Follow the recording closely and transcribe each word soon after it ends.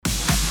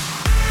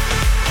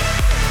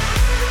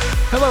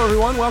Hello,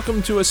 everyone.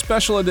 Welcome to a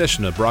special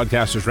edition of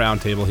Broadcasters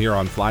Roundtable here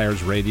on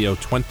Flyers Radio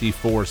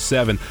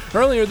 24/7.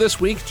 Earlier this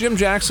week, Jim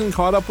Jackson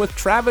caught up with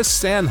Travis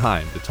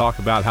Sanheim to talk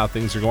about how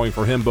things are going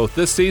for him both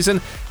this season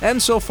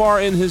and so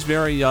far in his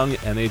very young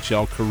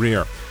NHL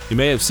career. You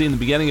may have seen the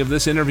beginning of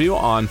this interview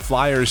on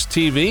Flyers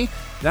TV.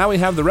 Now we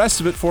have the rest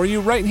of it for you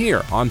right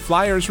here on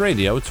Flyers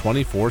Radio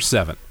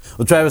 24/7.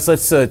 Well, Travis,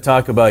 let's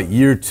talk about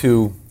year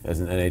two as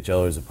an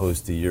NHLer as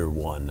opposed to year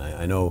one.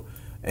 I know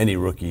any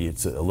rookie,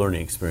 it's a learning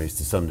experience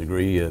to some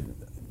degree.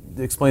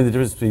 Explain the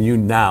difference between you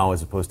now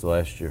as opposed to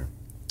last year.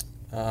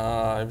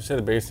 I would say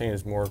the biggest thing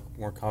is more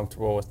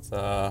comfortable with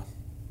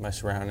my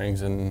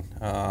surroundings and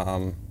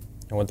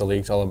what the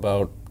league's all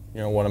about.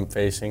 You know, what I'm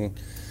facing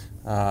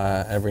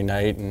every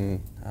night,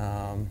 and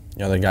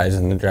the guys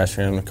in the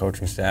dressing room, the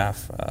coaching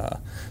staff,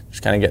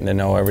 just kind of getting to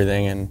know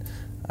everything.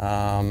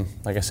 And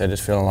like I said,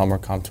 just feeling a lot more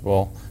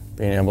comfortable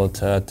being able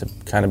to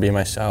kind of be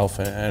myself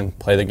and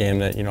play the game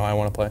that I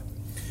want to play.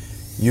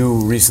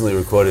 You recently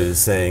were quoted as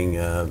saying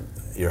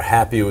you're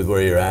happy with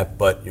where you're at,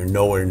 but you're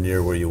nowhere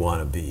near where you want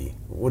to be.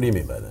 What do you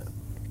mean by that?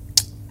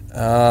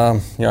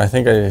 I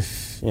think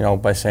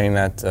by saying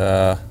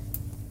that,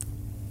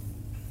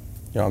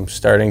 I'm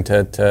starting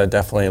to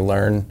definitely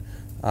learn.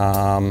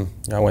 I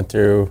went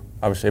through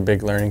obviously a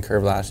big learning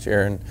curve last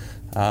year,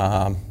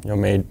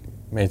 and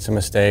made some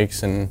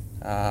mistakes and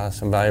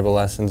some valuable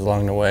lessons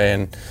along the way.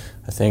 And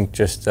I think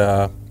just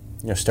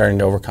starting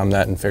to overcome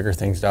that and figure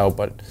things out.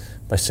 But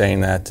by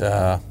saying that,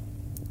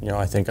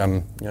 I think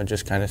I'm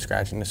just kind of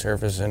scratching the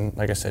surface, and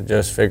like I said,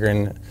 just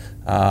figuring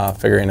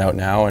out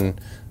now, and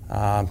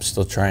I'm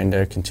still trying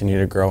to continue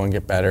to grow and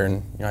get better.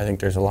 And I think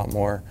there's a lot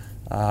more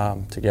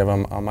to give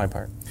on my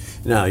part.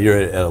 Now you're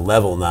at a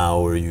level now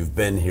where you've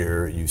been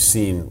here, you've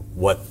seen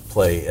what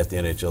play at the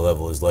NHL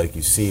level is like,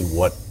 you've seen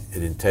what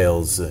it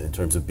entails in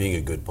terms of being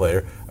a good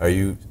player. Are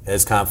you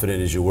as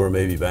confident as you were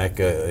maybe back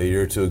a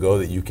year or two ago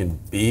that you can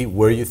be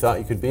where you thought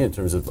you could be in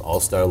terms of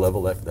all-star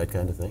level, that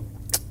kind of thing?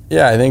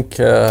 Yeah, I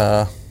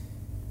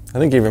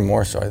think even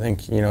more so. I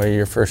think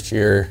your first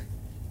year,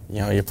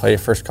 you play your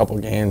first couple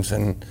games,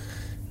 and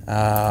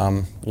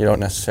you don't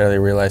necessarily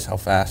realize how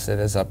fast it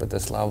is up at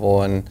this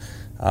level, and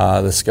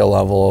the skill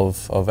level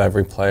of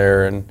every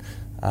player, and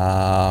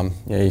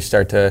you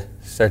start to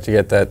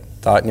get that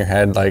thought in your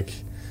head, like,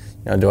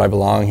 do I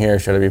belong here?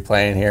 Should I be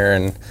playing here?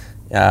 And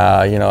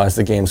as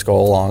the games go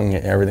along,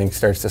 everything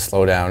starts to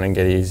slow down and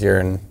get easier,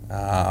 and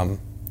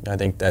I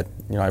think that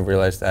I've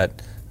realized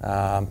that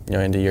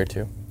into year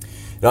two.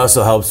 It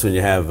also helps when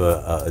you have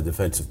a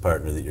defensive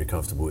partner that you're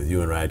comfortable with.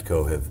 You and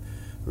Radko have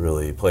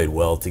really played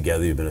well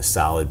together. You've been a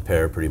solid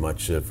pair pretty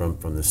much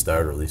from the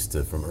start, or at least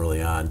from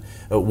early on.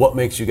 What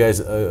makes you guys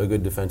a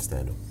good defense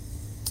tandem?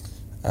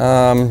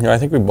 I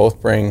think we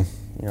both bring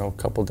a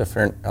couple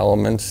different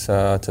elements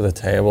to the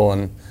table,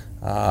 and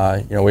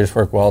we just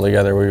work well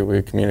together.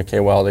 We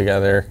communicate well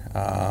together.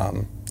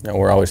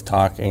 We're always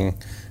talking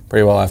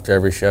pretty well after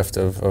every shift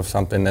of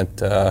something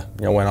that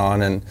went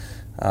on, and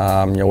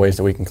ways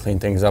that we can clean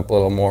things up a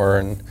little more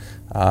and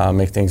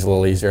make things a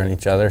little easier on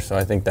each other. So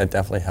I think that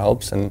definitely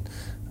helps. And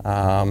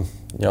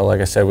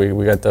like I said,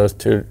 we got those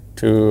two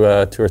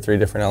or three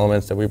different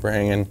elements that we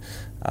bring, and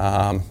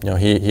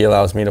he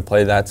allows me to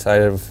play that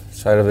side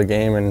of the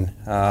game, and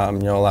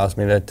allows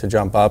me to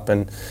jump up,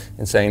 and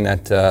saying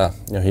that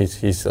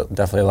he's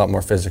definitely a lot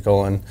more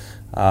physical and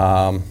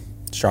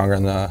stronger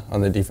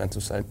on the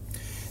defensive side.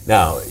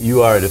 Now,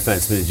 you are a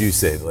defenseman, as you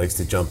say, that likes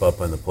to jump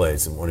up on the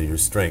plays, and one of your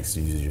strengths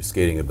is your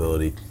skating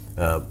ability.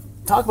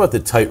 Talk about the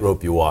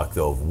tightrope you walk,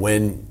 though, of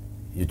when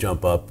you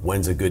jump up,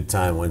 when's a good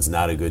time, when's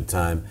not a good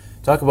time.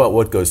 Talk about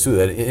what goes through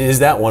that. Is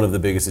that one of the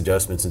biggest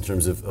adjustments in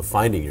terms of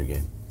finding your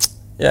game?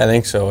 Yeah, I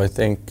think so. I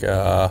think,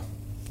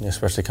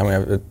 especially coming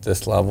up at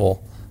this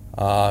level,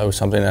 it was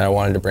something that I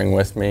wanted to bring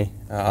with me.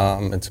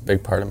 It's a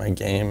big part of my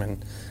game,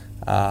 and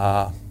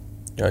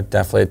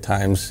definitely at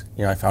times,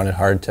 I found it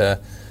hard to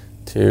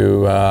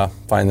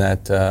find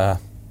that,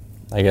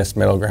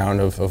 middle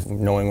ground of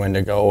knowing when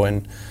to go,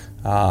 and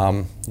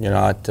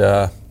not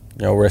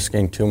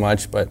risking too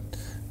much. But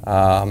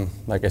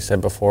like I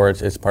said before,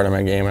 it's part of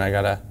my game, and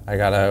I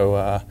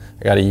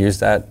gotta use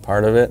that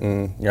part of it,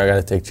 and I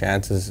gotta take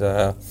chances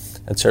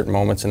at certain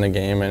moments in the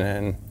game,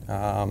 and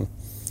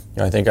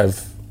I think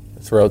I've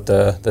throughout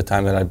the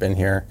time that I've been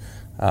here,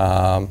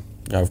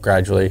 I've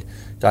gradually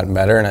gotten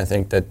better, and I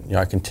think that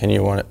I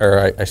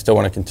still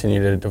want to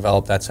continue to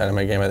develop that side of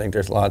my game. I think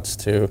there's lots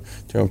to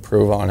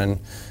improve on, and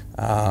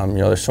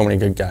there's so many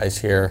good guys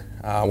here,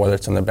 whether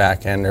it's on the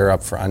back end or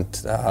up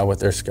front, with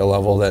their skill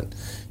level, that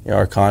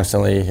are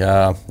constantly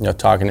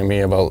talking to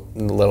me about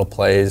the little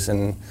plays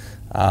and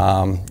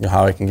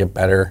how I can get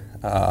better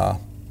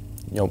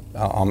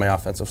on my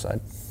offensive side.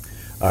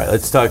 All right,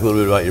 let's talk a little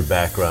bit about your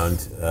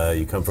background.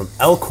 You come from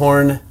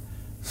Elkhorn,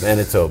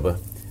 Manitoba.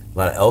 A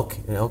lot of elk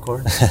in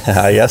Elkhorn?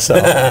 I guess so.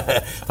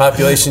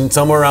 Population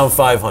somewhere around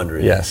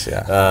 500. Yes,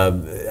 yeah.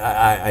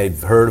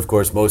 I've heard, of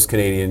course, most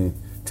Canadian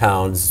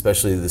towns,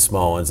 especially the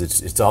small ones,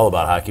 it's all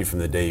about hockey from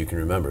the day you can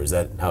remember. Is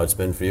that how it's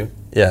been for you?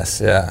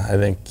 Yes, yeah. I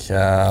think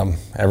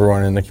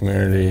everyone in the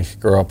community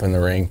grew up in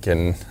the rink,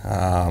 and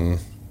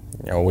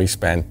we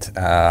spent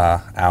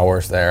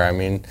hours there. I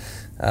mean,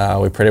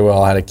 we pretty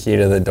well had a key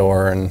to the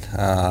door, and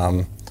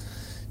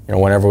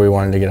whenever we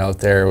wanted to get out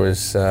there,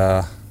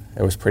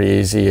 it was pretty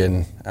easy,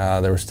 and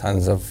there was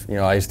tons of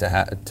ice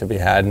to be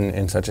had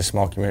in such a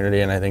small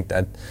community, and I think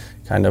that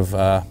kind of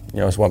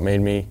is what made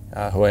me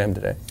who I am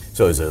today.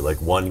 So is there like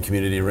one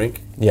community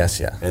rink? Yes,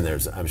 yeah. And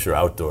there's, I'm sure,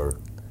 outdoor.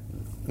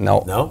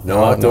 No outdoor.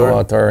 No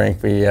outdoor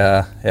rink. We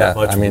I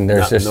mean,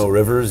 there's just no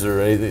rivers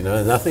or anything.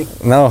 No, nothing.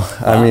 No,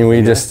 I mean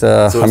we just.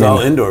 So it's all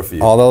indoor for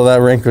you. Although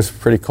that rink was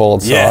pretty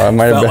cold, so I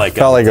might have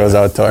felt like it was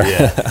outdoor.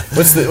 Yeah.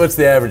 What's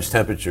the average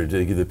temperature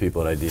to give the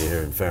people an idea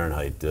here in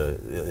Fahrenheit?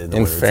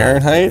 In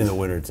Fahrenheit? In the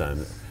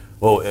wintertime.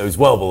 Well, it was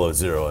well below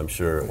zero, I'm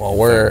sure. Well,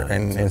 we're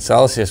in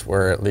Celsius.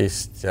 We're at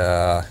least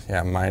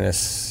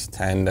minus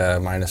 10 to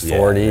minus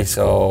 40. That's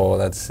so cool.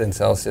 That's in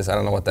Celsius. I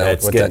don't know what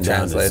that translates.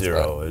 Down to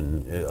zero,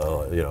 and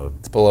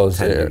it's below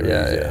 0. Degrees,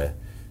 yeah.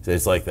 So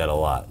it's like that a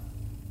lot.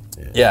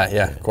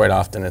 Yeah. Quite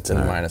often it's in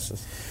the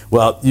minuses.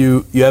 Well,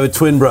 you have a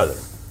twin brother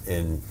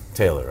in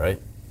Taylor, right?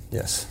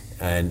 Yes.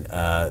 And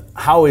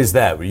how is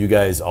that? Were you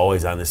guys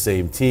always on the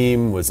same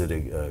team? Was it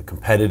a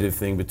competitive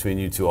thing between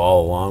you two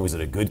all along? Was it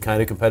a good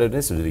kind of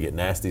competitiveness, or did it get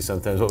nasty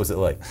sometimes? What was it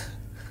like?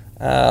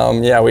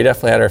 We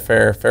definitely had our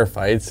fair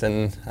fights,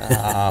 and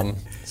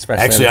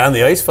especially actually on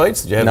the ice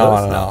fights. Did you have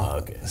those? No. Oh,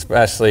 okay.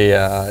 Especially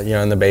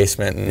in the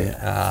basement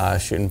and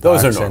shooting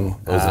pucks. Those are normal.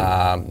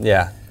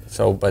 Yeah.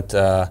 So, but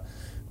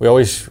we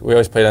always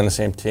played on the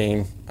same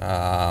team.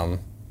 I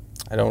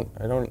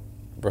don't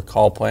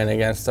recall playing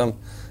against them.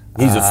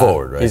 He's a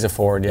forward, right? He's a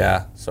forward,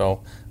 yeah.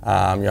 So,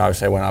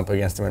 obviously I went up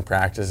against him in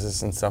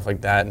practices and stuff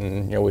like that,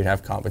 and we'd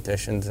have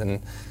competitions,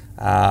 and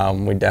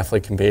we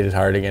definitely competed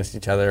hard against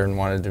each other and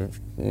wanted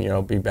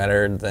to, be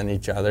better than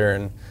each other.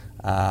 And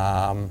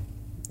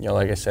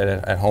like I said,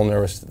 at home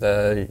there was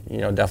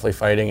definitely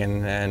fighting,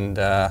 and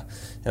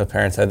the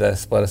parents had to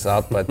split us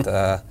up. But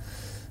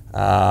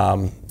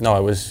no,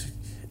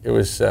 it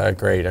was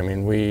great. I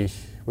mean,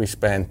 we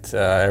spent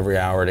every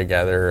hour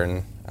together,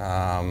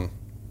 and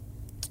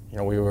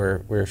we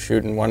were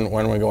shooting. One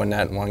would go in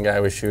net, and one guy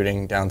was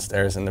shooting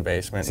downstairs in the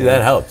basement. See,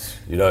 that helps.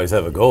 You'd always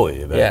have a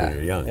goalie back when you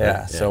were young.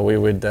 Yeah. Right? So we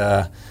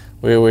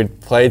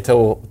would play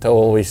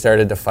till we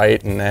started to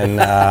fight, and then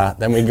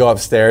then we'd go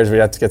upstairs. We'd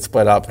have to get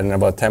split up, and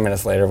about 10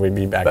 minutes later, we'd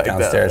be back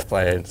downstairs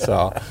playing.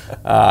 So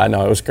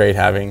no, it was great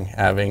having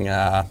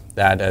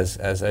that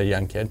as a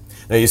young kid.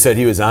 Now, you said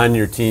he was on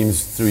your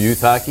teams through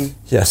youth hockey?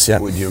 Yes, yeah.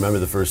 Do you remember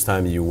the first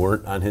time you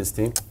weren't on his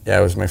team? Yeah,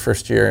 it was my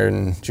first year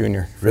in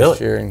junior. Really?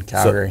 First year in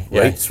Calgary.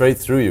 So straight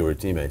through you were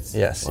teammates?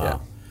 Yes, wow. Yeah.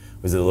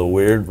 Was it a little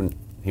weird when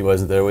he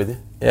wasn't there with you?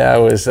 Yeah,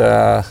 it was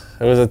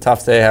a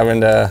tough day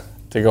having to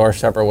go our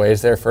separate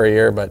ways there for a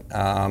year, but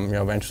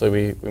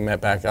eventually we met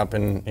back up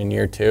in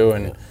year 2,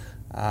 and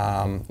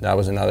that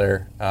was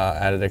another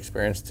added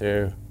experience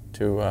to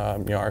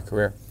our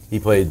career. He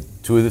played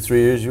 2 of the 3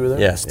 years you were there?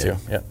 Yes, 2.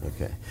 Yeah.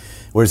 Okay.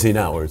 Where's he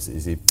now?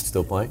 Is he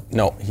still playing?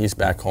 No, he's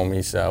back home.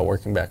 He's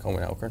working back home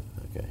in Elkhorn.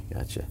 Okay,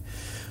 gotcha.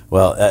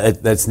 Well,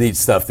 that's neat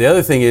stuff. The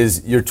other thing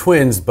is you're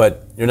twins,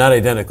 but you're not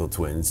identical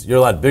twins. You're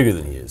a lot bigger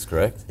than he is,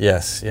 correct?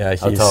 Yes, yeah.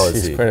 How tall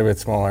is he? He's quite a bit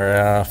smaller,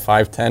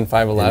 5'10",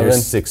 5'11". And you're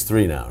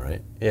 6'3" now,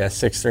 right? Yeah,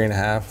 6'3" and a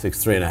half.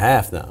 6'3" and a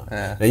half now.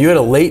 Yeah. Now, you had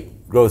a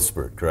late growth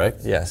spurt,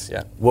 correct? Yes,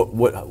 yeah.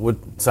 What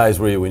size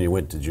were you when you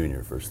went to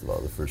junior, first of all,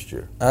 the first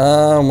year?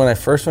 When I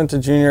first went to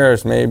junior, I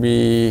was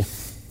maybe,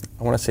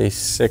 I want to say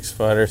 6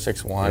 foot or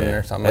 6'1"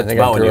 or something. That's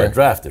about when you got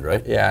drafted,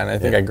 right? Yeah, and I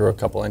think I grew a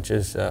couple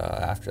inches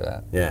after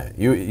that. Yeah,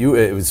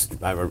 it was.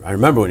 I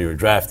remember when you were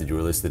drafted, you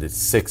were listed at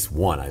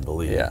 6'1", I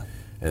believe. Yeah.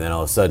 And then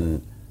all of a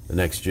sudden, the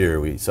next year,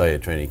 we saw you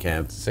at training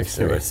camp. 6'3".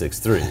 You were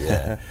 6'3",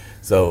 yeah.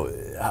 So,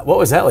 what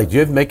was that like? Do you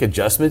have to make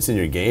adjustments in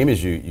your game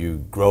as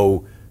you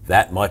grow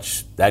that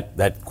much,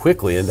 that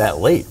quickly and that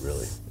late,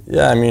 really?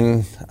 Yeah, I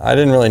mean, I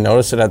didn't really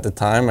notice it at the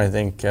time. I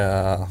think, you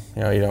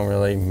don't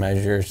really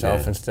measure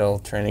yourself until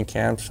training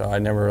camp, so I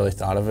never really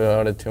thought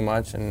about it too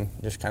much and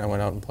just kind of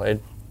went out and played.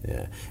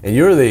 Yeah, and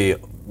you're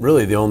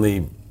really the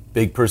only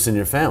big person in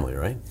your family,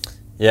 right?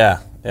 Yeah,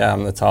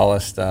 I'm the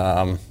tallest.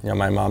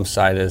 My mom's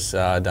side is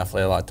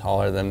definitely a lot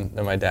taller than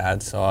my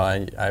dad, so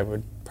I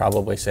would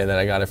probably say that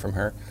I got it from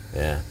her.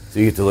 Yeah, so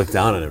you get to look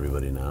down on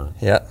everybody now.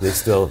 Yeah.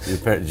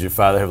 Did your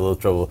father have a little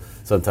trouble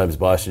sometimes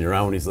bossing you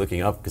around when he's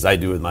looking up? Because I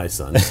do with my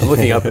son. I'm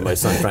looking up at my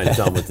son trying to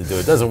tell him what to do.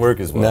 It doesn't work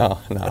as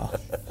well. No.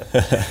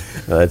 Well,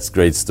 that's a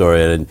great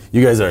story. And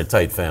you guys are a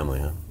tight family,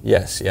 huh?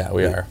 Yes, yeah,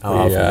 we are. How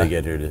often do they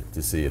get here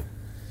to see you?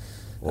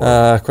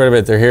 Quite a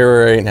bit. They're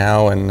here right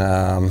now,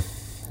 and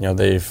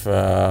they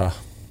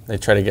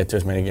try to get to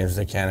as many games as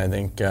they can. I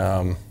think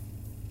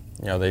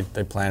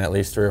they plan at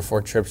least 3 or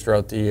 4 trips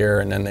throughout the year,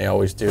 and then they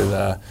always do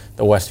the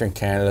Western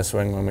Canada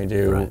swing when we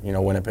do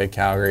Winnipeg,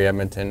 Calgary,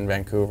 Edmonton,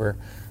 Vancouver.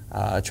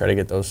 Try to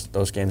get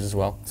those games as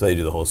well. So they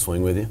do the whole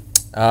swing with you?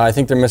 I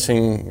think they're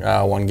missing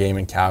one game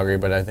in Calgary,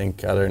 but I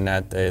think other than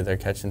that, they're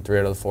catching 3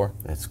 out of the 4.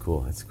 That's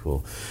cool. That's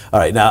cool. All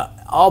right, now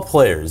all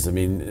players. I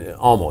mean,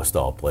 almost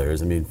all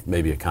players. I mean,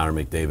 maybe a Connor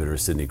McDavid or a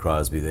Sidney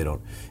Crosby. They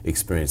don't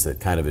experience that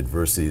kind of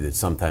adversity that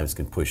sometimes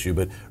can push you.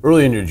 But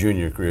early in your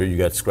junior career, you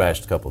got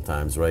scratched a couple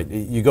times, right?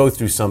 You go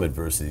through some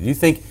adversity. Do you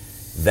think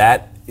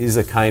that is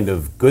a kind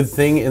of good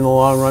thing in the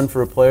long run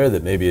for a player,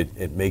 that maybe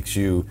it makes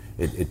you,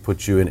 it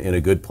puts you in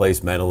a good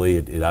place mentally?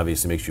 It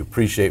obviously makes you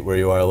appreciate where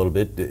you are a little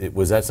bit.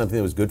 Was that something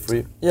that was good for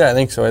you? Yeah, I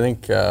think so. I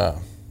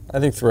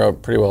think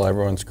throughout pretty well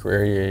everyone's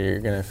career, you're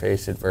going to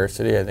face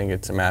adversity. I think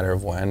it's a matter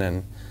of when,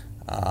 and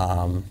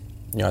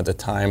at the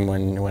time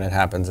when it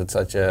happens at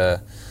such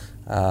a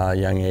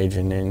young age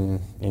and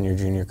in your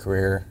junior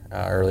career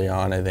early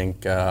on, I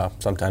think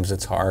sometimes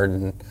it's hard.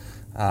 And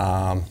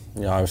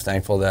I was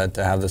thankful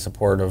to have the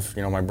support of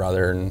my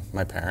brother and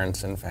my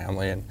parents and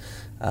family, and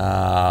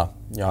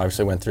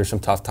obviously went through some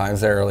tough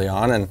times there early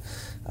on, and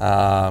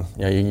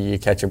you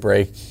catch a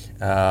break, you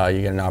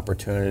get an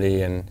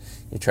opportunity, and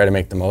you try to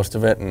make the most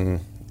of it, and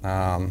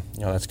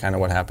that's kind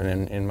of what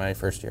happened in my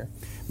first year.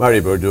 Marty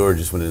Brodeur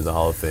just went into the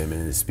Hall of Fame,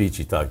 and in his speech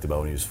he talked about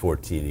when he was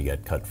 14, he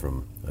got cut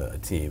from a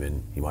team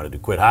and he wanted to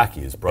quit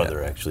hockey. His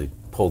brother actually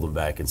pulled him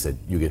back and said,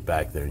 "You get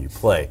back there and you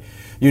play."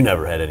 You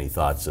never had any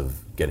thoughts of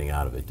getting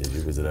out of it, did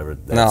you? Was it ever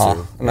that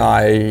serious?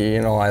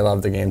 No. I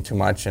love the game too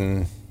much,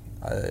 and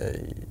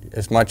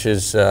as much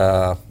as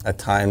at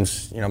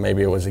times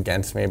maybe it was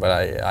against me, but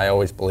I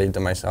always believed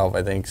in myself.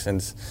 I think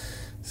since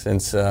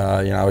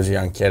I was a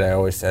young kid, I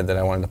always said that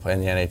I wanted to play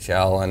in the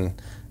NHL, and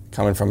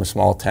coming from a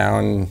small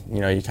town,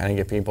 you kind of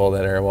get people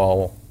that are,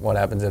 well, what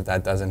happens if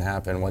that doesn't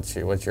happen? What's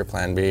your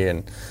plan B?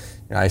 And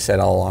I said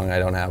all along, I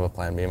don't have a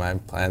plan B. My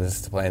plan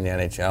is to play in the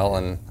NHL,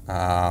 and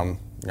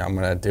I'm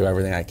going to do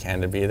everything I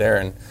can to be there.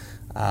 And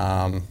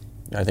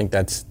I think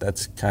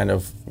that's kind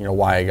of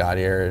why I got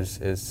here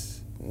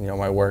is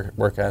my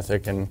work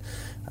ethic and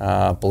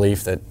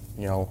belief that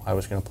I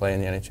was going to play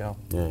in the NHL.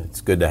 Yeah,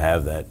 it's good to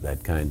have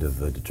that kind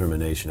of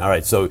determination. All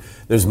right, so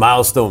there's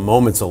milestone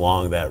moments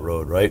along that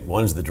road, right?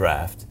 One's the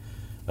draft.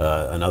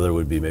 Another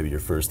would be maybe your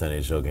first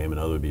NHL game.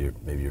 Another would be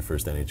maybe your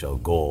first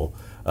NHL goal.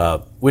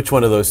 Which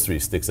one of those three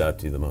sticks out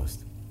to you the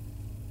most?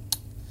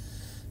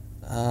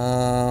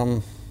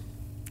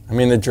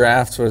 The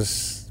draft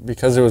was,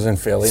 because it was in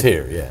Philly. It's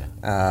here,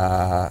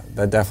 yeah.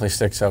 That definitely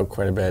sticks out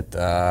quite a bit.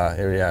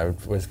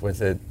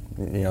 With it,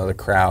 the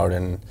crowd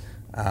and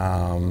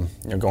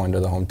going to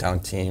the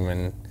hometown team,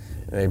 and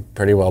they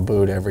pretty well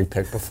booed every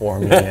pick before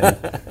me,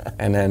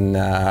 and then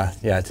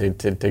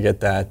to get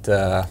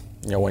that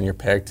when you're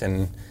picked,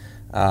 and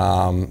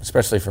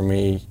especially for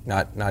me,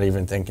 not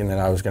even thinking that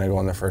I was going to go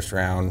in the first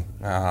round,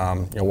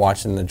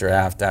 watching the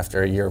draft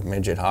after a year of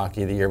midget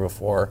hockey the year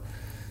before,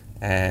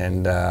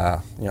 and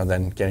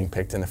then getting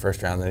picked in the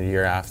first round the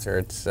year after,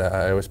 it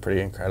was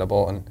pretty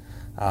incredible, and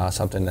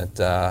something that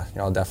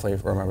I'll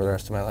definitely remember the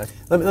rest of my life.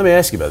 Let me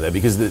ask you about that,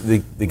 because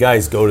the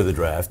guys go to the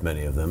draft,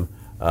 many of them,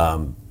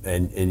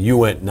 and you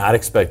went not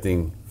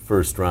expecting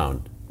first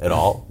round at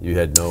all. You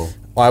had no.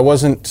 Well, I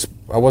wasn't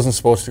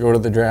supposed to go to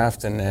the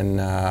draft, and then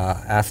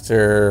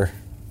after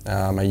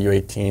my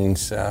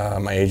U18s,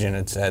 my agent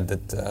had said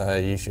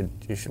that you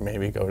should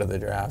maybe go to the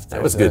draft.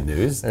 That was good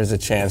news. There's a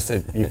chance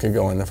that you could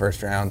go in the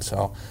first round.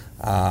 So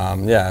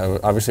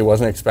obviously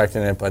wasn't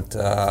expecting it, but.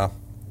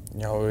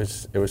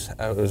 It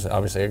was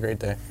obviously a great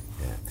day.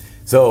 Yeah.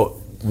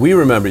 So we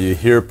remember you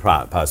here,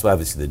 possibly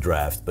obviously the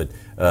draft, but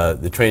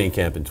the training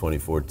camp in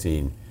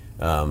 2014.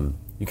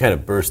 You kind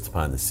of burst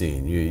upon the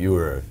scene. You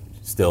were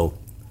still,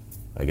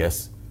 I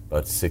guess,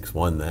 about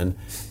 6'1" then,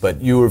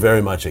 but you were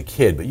very much a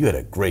kid. But you had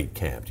a great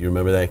camp. Do you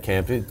remember that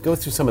camp? Go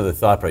through some of the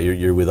thought process.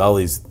 You're with all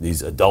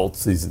these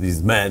adults,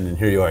 these men, and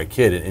here you are, a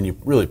kid, and you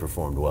really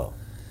performed well.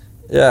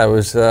 Yeah, it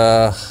was.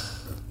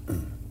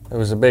 It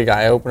was a big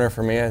eye-opener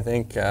for me, I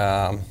think,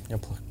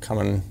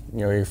 coming,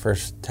 your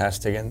first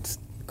test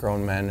against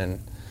grown men, and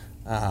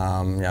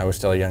I was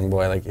still a young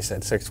boy, like you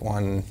said,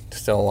 6'1",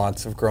 still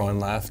lots of growing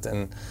left,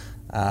 and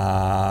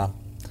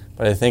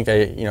but I think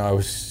I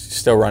was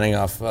still running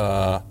off,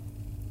 the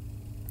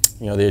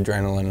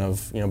adrenaline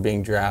of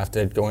being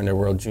drafted, going to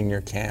World Junior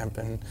Camp,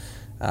 and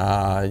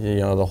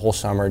the whole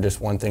summer,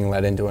 just one thing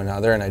led into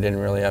another, and I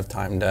didn't really have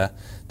time to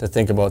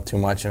think about too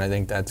much, and I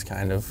think that's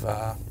kind of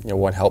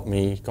what helped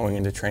me going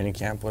into training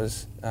camp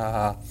was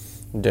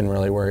didn't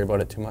really worry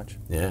about it too much.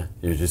 Yeah,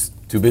 you're just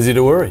too busy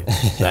to worry.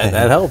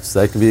 That helps.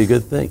 That can be a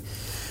good thing.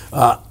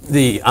 On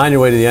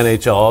your way to the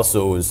NHL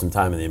also was some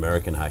time in the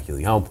American Hockey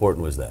League. How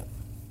important was that?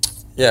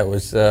 Yeah, it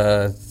was.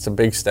 It's a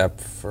big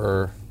step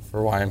for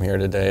why I'm here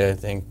today. I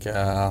think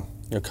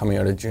coming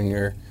out of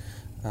junior.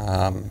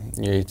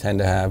 You tend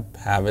to have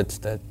habits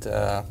that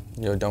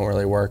don't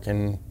really work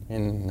in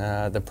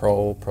the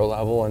pro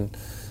level, and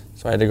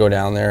so I had to go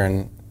down there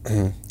and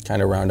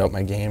kind of round out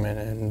my game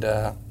and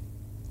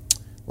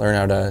learn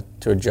how to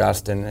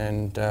adjust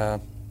and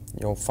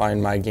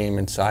find my game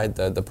inside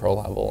the pro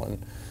level,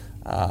 and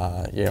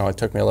it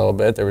took me a little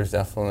bit. There was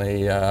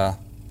definitely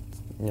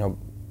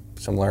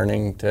some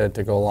learning to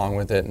go along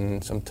with it,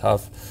 and some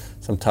tough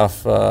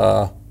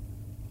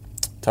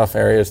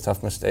areas,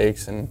 tough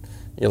mistakes, and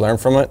you learn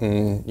from it,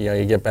 and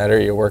you get better.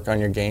 You work on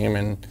your game,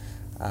 and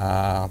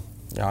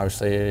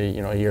obviously,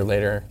 a year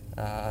later,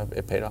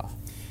 it paid off.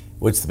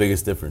 What's the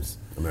biggest difference,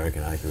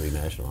 American Hockey League,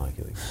 National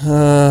Hockey League?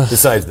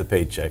 Besides the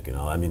paycheck and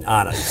all, I mean,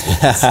 on ice.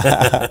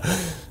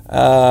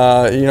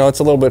 It's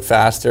a little bit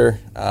faster.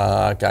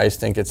 Guys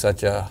think it's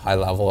such a high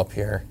level up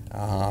here.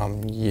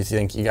 You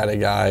think you got a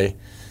guy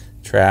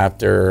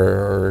trapped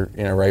or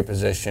in a right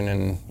position,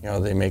 and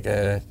they make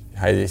a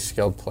highly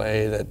skilled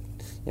play that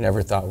you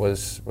never thought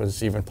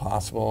was even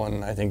possible.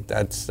 And I think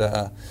that's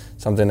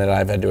something that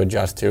I've had to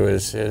adjust to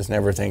is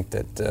never think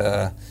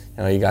that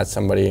you got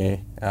somebody.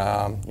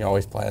 You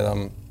always play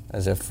them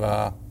as if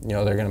they're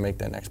going to make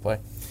that next play.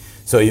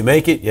 So you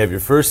make it. You have your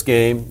first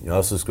game. You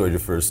also scored your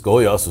first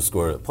goal. You also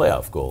scored a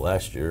playoff goal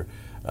last year.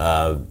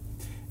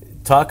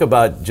 Talk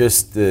about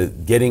just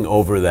getting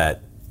over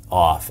that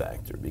awe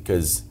factor,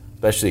 because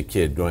especially a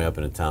kid growing up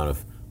in a town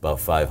of about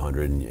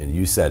 500, and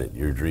you said it,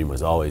 your dream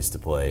was always to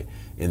play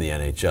in the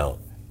NHL.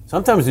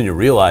 Sometimes when you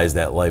realize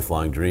that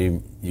lifelong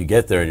dream, you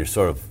get there and you're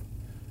sort of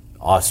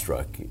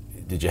awestruck.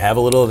 Did you have a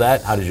little of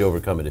that? How did you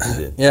overcome it if you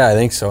did? Yeah, I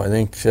think so. I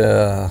think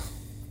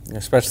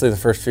especially the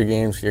first few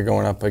games, you're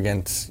going up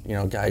against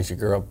guys you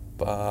grew up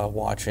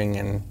watching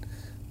and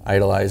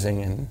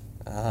idolizing, and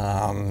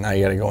now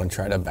you got to go and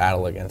try to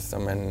battle against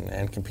them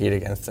and compete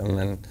against them,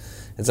 and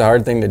it's a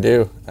hard thing to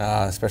do,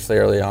 especially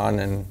early on.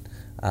 And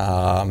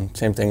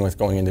same thing with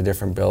going into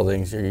different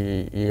buildings.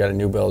 You got a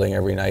new building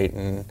every night,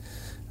 and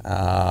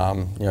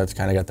it's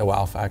kind of got the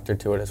wow factor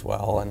to it as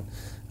well. And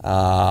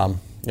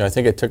I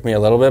think it took me a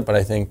little bit, but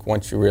I think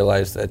once you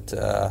realize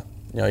that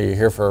you're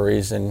here for a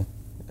reason,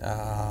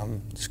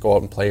 just go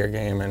out and play your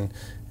game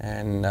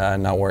and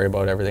not worry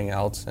about everything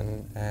else,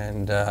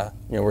 and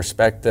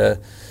respect the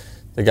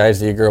guys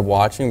that you grew up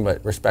watching,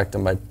 but respect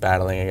them by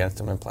battling against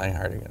them and playing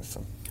hard against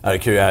them. Out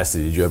of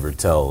curiosity, did you ever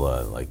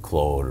tell like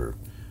Claude or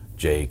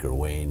Jake or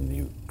Wayne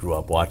you grew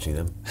up watching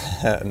them?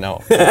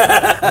 No.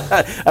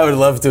 I would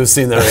love to have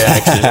seen their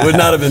reaction. It would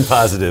not have been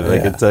positive, I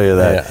can tell you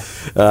that.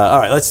 Yeah. All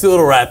right, let's do a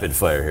little rapid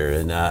fire here.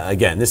 And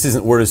again, this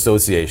isn't word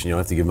association. You don't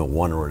have to give them a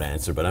one-word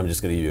answer, but I'm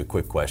just going to give you a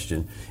quick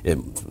question.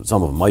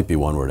 Some of them might be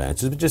one-word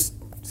answers, but just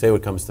say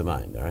what comes to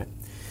mind, all right?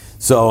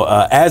 So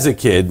as a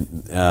kid,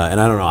 and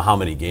I don't know how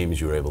many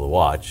games you were able to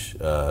watch,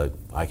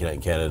 Hockey Night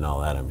in Canada and all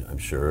that, I'm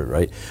sure,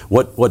 right?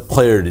 What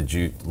player did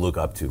you look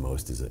up to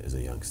most as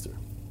a youngster?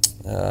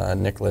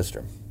 Nick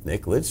Lidstrom.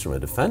 Nick Lidstrom, a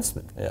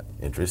defenseman. Yeah.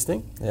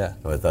 Interesting. Yeah.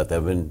 I thought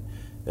that would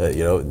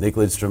been, Nick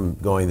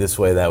Lidstrom going this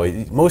way, that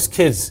way. Most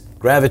kids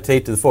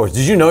gravitate to the forwards.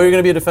 Did you know you were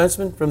going to be a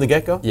defenseman from the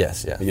get-go?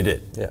 Yes, yeah. You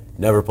did? Yeah.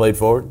 Never played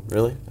forward,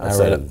 really? Not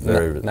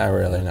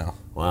really, no.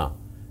 Wow.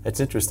 That's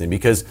interesting,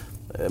 because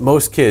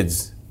most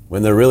kids,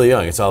 when they're really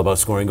young, it's all about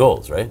scoring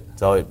goals, right?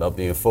 It's all about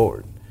being a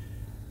forward.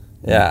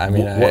 Yeah, I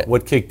mean...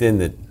 What kicked in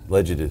that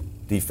led you to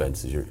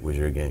defense was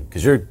your game?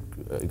 Because you're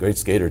a great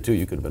skater, too.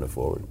 You could have been a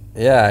forward.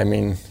 Yeah, I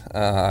mean,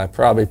 I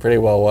probably pretty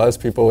well was.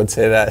 People would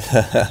say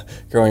that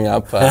growing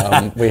up.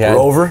 We had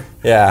Rover?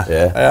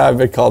 Yeah. I've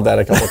been called that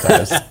a couple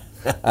times.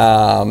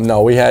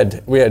 No, we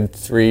had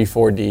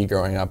 3-4D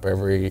growing up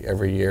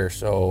every year.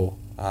 So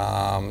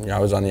I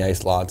was on the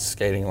ice lots,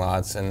 skating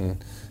lots,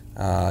 and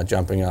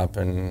jumping up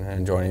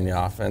and joining the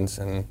offense.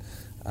 And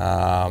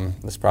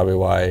that's probably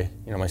why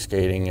my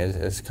skating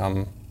has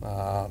come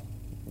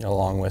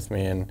along with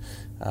me, and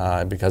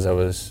because I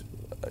was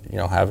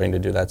having to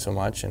do that so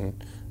much. And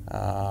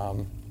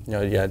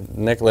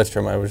Nick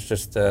Lidstrom, I was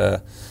just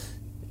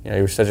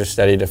he was such a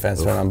steady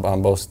defenseman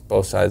on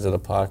both sides of the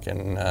puck,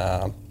 and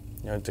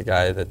it's a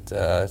guy that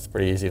it's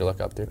pretty easy to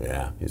look up to.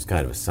 Yeah, he was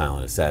kind of a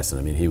silent assassin.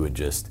 I mean, he would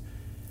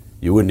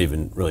you wouldn't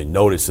even really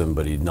notice him,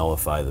 but he'd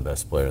nullify the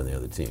best player on the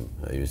other team.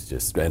 He was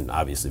just, and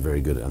obviously very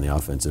good on the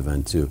offensive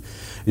end too.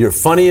 Your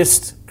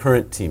funniest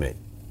current teammate?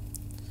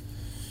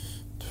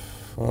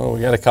 Well,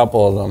 we got a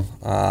couple of them.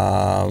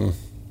 I'm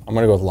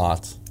going to go with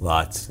Lots.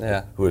 Lots?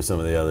 Yeah. Who are some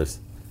of the others?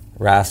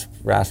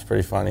 Rasp's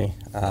pretty funny.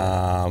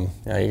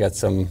 You got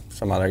some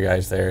other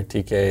guys there.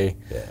 TK.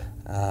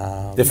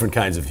 Yeah. Different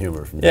kinds of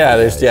humor. From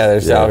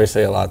there's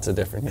obviously lots of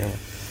different humor.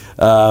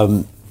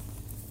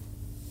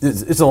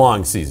 It's a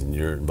long season.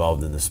 You're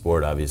involved in the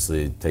sport.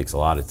 Obviously, it takes a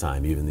lot of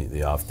time, even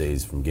the off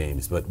days from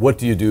games. But what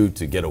do you do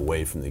to get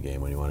away from the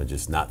game when you want to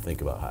just not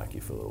think about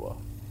hockey for a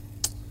little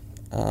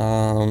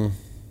while?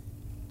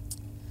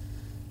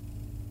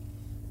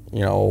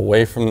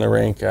 Away from the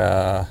rink,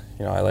 I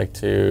like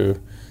to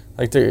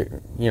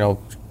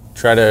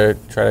try to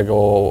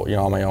go,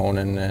 on my own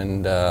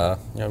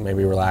and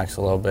maybe relax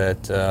a little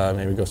bit,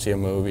 maybe go see a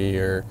movie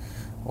or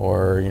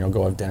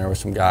go have dinner with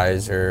some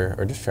guys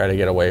or just try to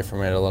get away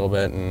from it a little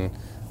bit. And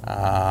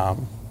I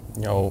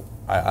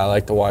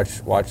like to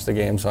watch the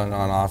games on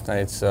off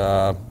nights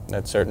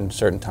at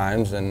certain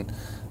times, and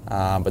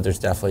but there's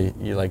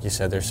definitely, like you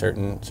said, there's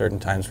certain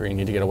times where you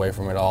need to get away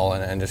from it all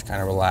and just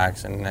kind of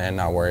relax and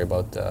not worry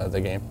about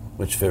the game.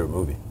 What's your favorite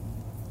movie?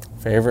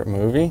 Favorite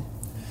movie?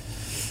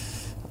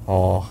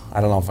 Oh,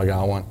 I don't know if I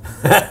got one.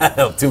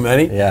 Too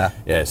many? Yeah.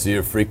 Yeah, so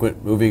you're a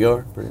frequent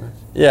moviegoer, pretty much?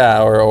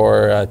 Yeah, or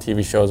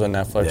TV shows on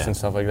Netflix Yeah. and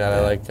stuff like that.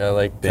 Yeah. I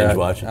like Binge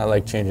watching? I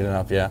like changing it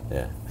up. Yeah.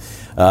 Yeah.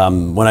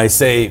 When I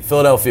say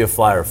Philadelphia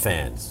Flyer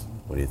fans,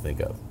 what do you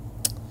think of?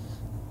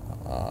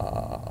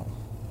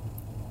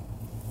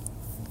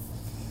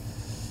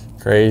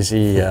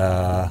 Crazy,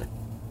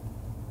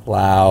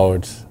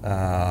 loud,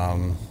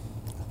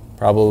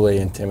 probably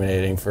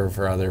intimidating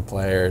for other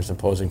players,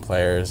 opposing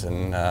players,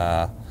 and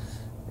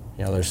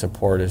their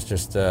support is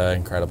just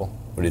incredible.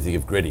 What do you think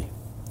of Gritty?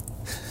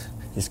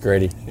 He's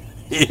gritty.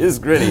 He is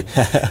gritty.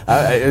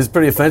 It was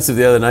pretty offensive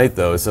the other night,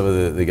 though. Some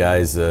of the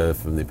guys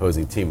from the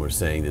opposing team were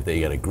saying that they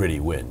got a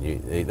gritty win.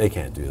 They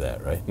can't do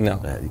that, right?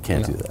 No. You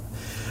can't do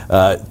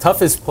that.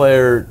 Toughest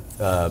player,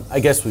 I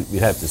guess we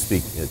have to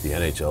speak at the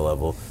NHL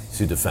level,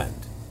 to defend.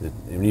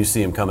 When you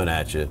see him coming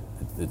at you,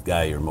 the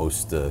guy you're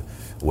most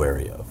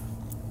wary of.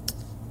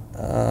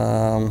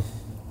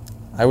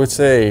 I would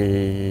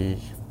say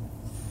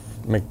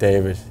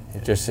McDavid.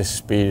 Just his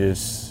speed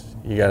is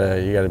you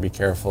gotta be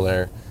careful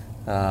there.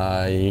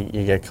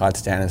 You get caught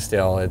standing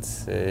still.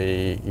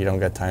 You don't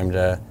get time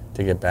to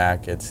get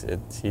back.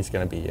 He's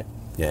gonna beat you.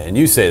 Yeah, and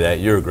you say that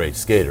you're a great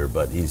skater,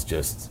 but he's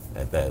just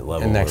at that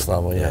level. The next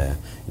level, yeah.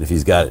 And if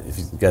he's got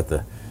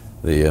the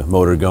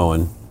motor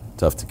going,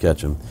 tough to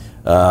catch him.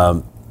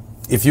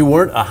 If you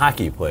weren't a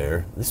hockey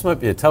player, this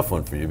might be a tough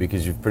one for you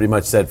because you've pretty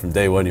much said from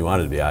day one you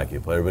wanted to be a hockey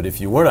player. But if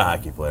you weren't a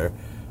hockey player,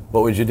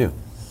 what would you do?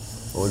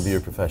 What would be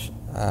your profession?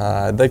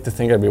 I'd like to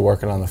think I'd be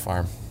working on the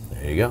farm.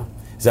 There you go.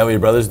 Is that what your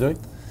brother's doing?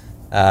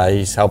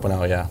 He's helping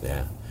out, yeah.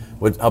 Yeah.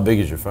 How big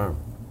is your farm?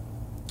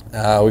 We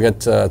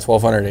got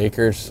 1,200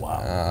 acres.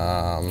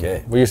 Wow.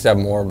 Okay. We used to have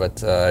more,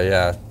 but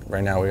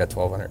right now we got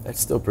 1,200. That's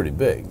still pretty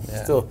big.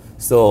 Yeah.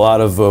 Still a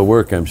lot of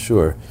work, I'm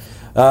sure.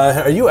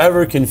 Are you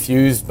ever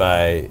confused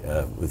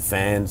with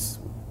fans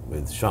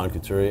with Sean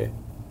Couturier?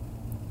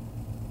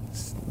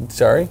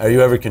 Sorry? Are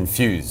you ever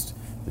confused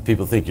that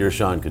people think you're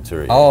Sean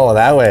Couturier? Oh,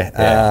 that way.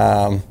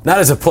 Yeah. Not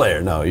as a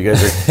player, no. You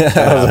guys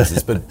are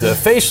opposites, but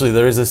facially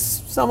there is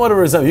somewhat of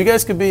a resemblance. You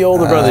guys could be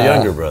older brother,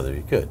 younger brother.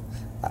 You could.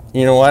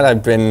 You know what?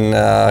 I've been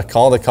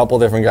called a couple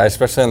different guys,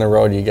 especially on the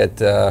road. You get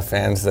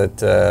fans that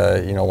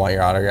want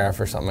your autograph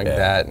or something like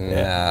that.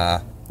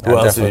 And who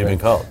else have you been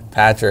called?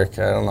 Patrick.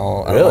 I don't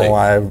know. I Really? don't know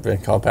why I've been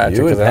called Patrick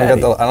You and because I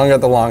don't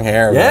got the long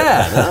hair.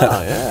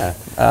 Yeah.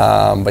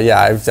 But yeah,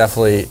 I've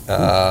definitely.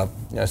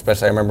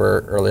 Especially I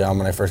remember early on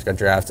when I first got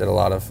drafted, a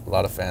lot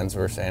of fans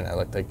were saying I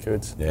looked like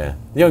Coots. Yeah.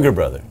 Younger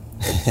brother.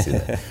 I can see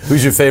that.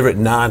 Who's your favorite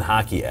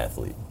non-hockey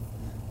athlete?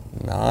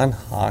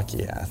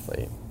 Non-hockey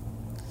athlete.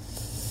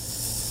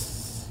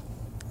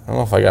 I don't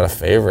know if I got a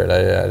favorite.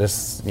 I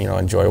just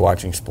enjoy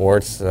watching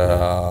sports.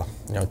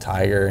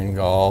 Tiger in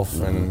golf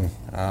and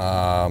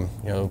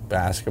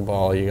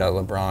basketball. You got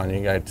LeBron,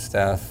 you got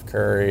Steph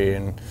Curry,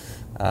 and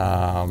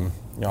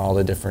all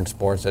the different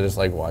sports. I just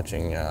like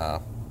watching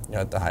at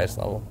the highest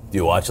level. Do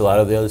you watch a lot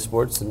of the other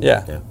sports?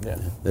 Yeah.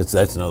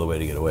 That's another way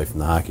to get away from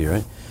the hockey,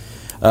 right?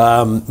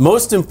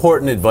 Most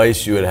important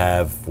advice you would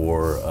have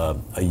for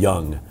a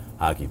young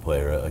hockey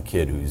player, a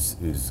kid who's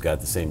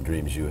got the same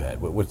dreams you had.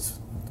 What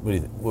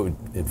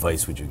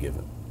advice would you give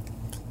him?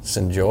 Just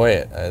enjoy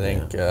it. I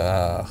think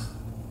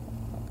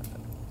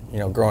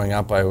growing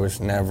up, I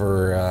was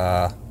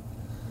never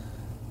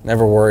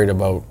worried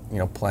about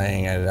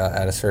playing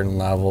at a certain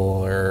level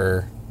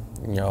or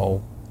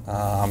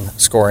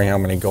scoring how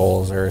many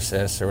goals or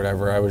assists or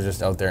whatever. I was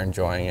just out there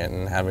enjoying it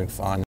and having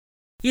fun.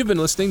 You've been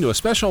listening to a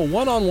special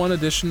one-on-one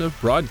edition of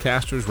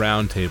Broadcasters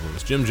Roundtable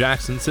as Jim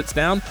Jackson sits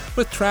down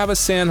with Travis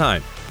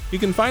Sanheim. You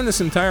can find this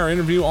entire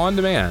interview on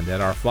demand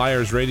at our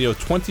Flyers Radio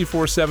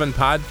 24/7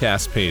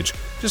 podcast page.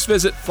 Just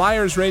visit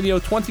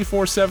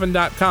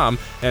FlyersRadio247.com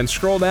and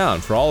scroll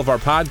down for all of our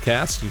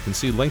podcasts. You can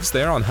see links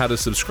there on how to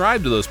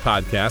subscribe to those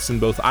podcasts in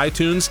both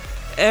iTunes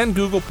and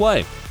Google Play.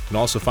 You can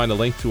also find a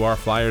link to our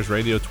Flyers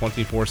Radio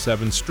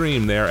 24/7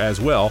 stream there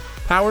as well,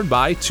 powered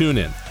by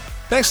TuneIn.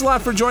 Thanks a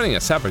lot for joining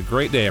us. Have a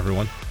great day,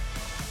 everyone.